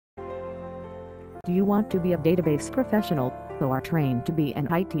Do you want to be a database professional, or are trained to be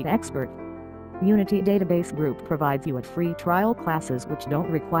an IT expert? Uniti Database Group provides you with free trial classes which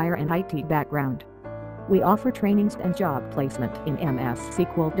don't require an IT background. We offer trainings and job placement in MS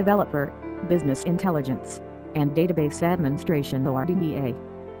SQL Developer, Business Intelligence, and Database Administration or DBA.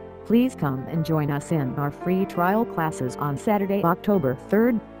 Please come and join us in our free trial classes on Saturday, October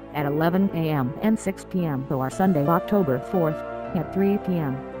 3rd at 11 a.m. and 6 p.m. or Sunday, October 4th at 3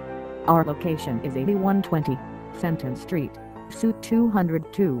 p.m. Our location is 8120 Fenton Street, Suite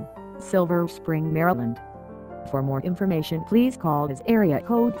 202, Silver Spring, Maryland. For more information, please call us area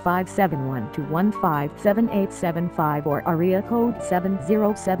code 571-215-7875 or area code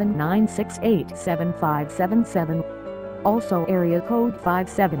 707-968-7577. Also area code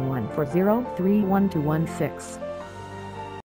 571-403-1216.